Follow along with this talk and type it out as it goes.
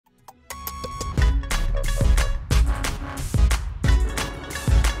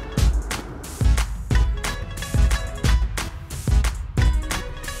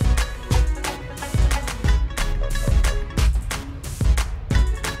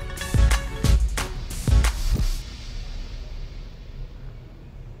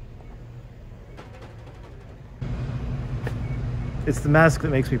It's the mask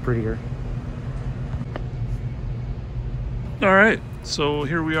that makes me prettier. All right, so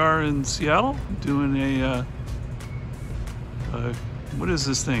here we are in Seattle doing a what is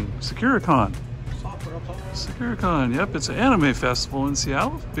this thing? SecuriCon. SecuriCon, yep, it's an anime festival in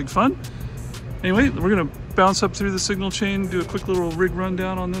Seattle. Big fun. Anyway, we're gonna bounce up through the signal chain, do a quick little rig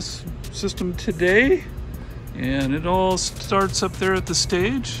rundown on this system today. And it all starts up there at the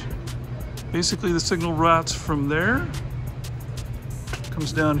stage. Basically the signal routes from there,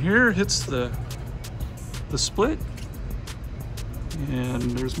 comes down here, hits the split, and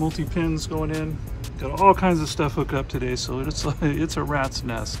there's multi-pins going in. Got all kinds of stuff hooked up today, so it's a rat's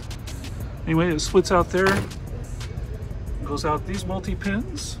nest. Anyway, it splits out there, goes out these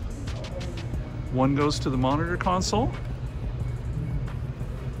multi-pins. One goes to the monitor console.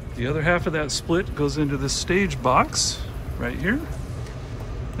 The other half of that split goes into the stage box right here.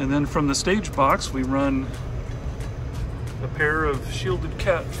 And then from the stage box, we run a pair of shielded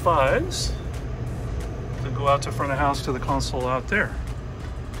Cat 5s that go out to front of house to the console out there.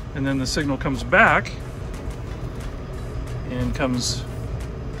 And then the signal comes back and comes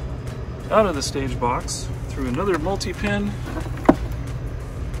out of the stage box through another multi-pin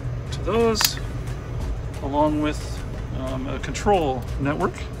to those, along with a control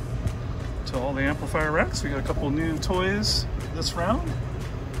network to all the amplifier racks. We got a couple new toys this round.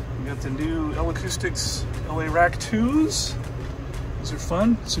 We got the new Acoustics LA-RAK 2s. These are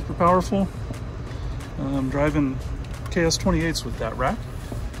fun, super powerful. I'm driving KS28s with that rack.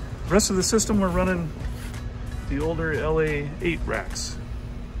 The rest of the system, we're running the older LA-8 racks.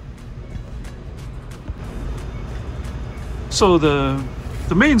 So the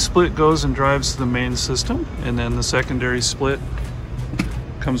main split goes and drives the main system, and then the secondary split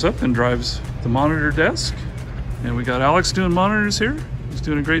comes up and drives the monitor desk. And we got Alex doing monitors here. He's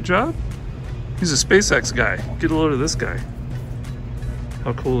doing a great job. He's a SpaceX guy. Get a load of this guy.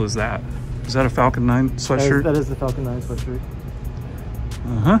 How cool is that? Is that a Falcon 9 sweatshirt? That is the Falcon 9 sweatshirt.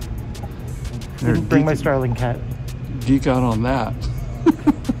 Uh-huh. Didn't bring my Starling cat. Geek out on that.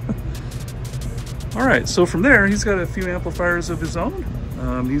 All right, so from there, he's got a few amplifiers of his own.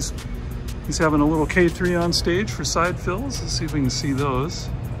 He's having a little K3 on stage for side fills. Let's see if we can see those.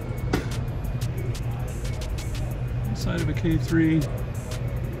 Side of a K3,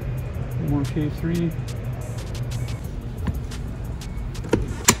 more K3.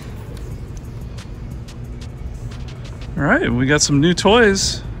 All right, we got some new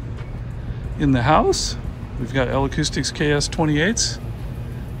toys in the house. We've got Acoustics KS28s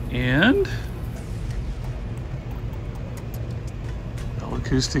and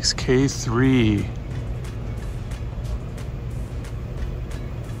Acoustics K3.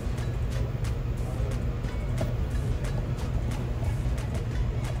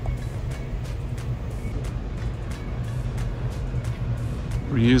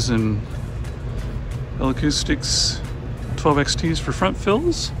 We're using Acoustics 12XTs for front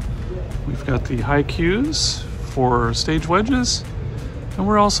fills. We've got the high Qs for stage wedges, and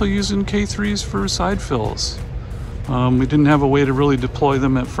we're also using K3s for side fills. We didn't have a way to really deploy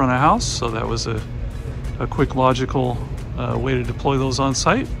them at front of house, so that was a quick, logical way to deploy those on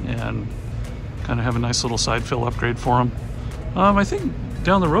site and kind of have a nice little side fill upgrade for them. I think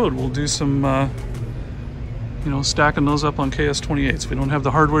down the road we'll do some, you know, stacking those up on KS28s. We don't have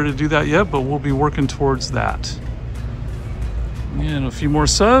the hardware to do that yet, but we'll be working towards that. And a few more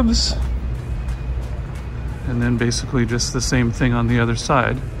subs, and then basically just the same thing on the other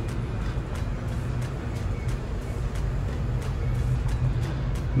side.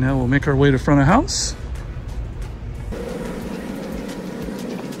 Now we'll make our way to front of house.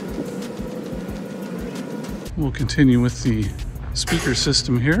 We'll continue with the speaker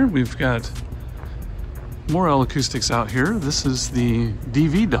system here. We've got more Acoustics out here. This is the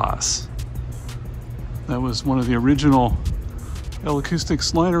DV-DOS. That was one of the original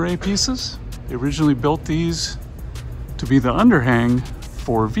Acoustics line array pieces. They originally built these to be the underhang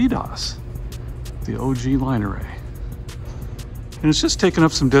for VDOS, the OG line array. And it's just taking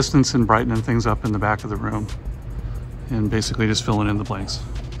up some distance and brightening things up in the back of the room and basically just filling in the blanks.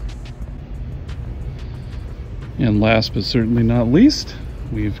 And last but certainly not least,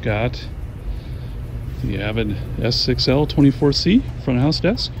 we've got the Avid S6L-24-C front of house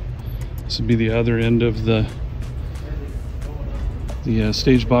desk. This would be the other end of the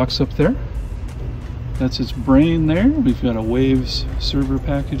stage box up there. That's its brain there. We've got a Waves server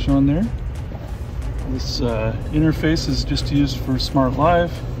package on there. This interface is just used for Smart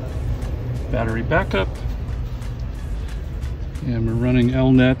Live, battery backup, and we're running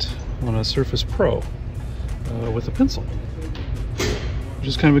LNet on a Surface Pro with a pencil, which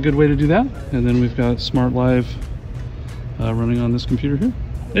is kind of a good way to do that. And then we've got Smart Live running on this computer here.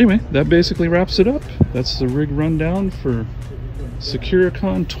 Anyway, that basically wraps it up. That's the rig rundown for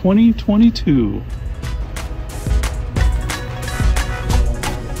Securicon 2022.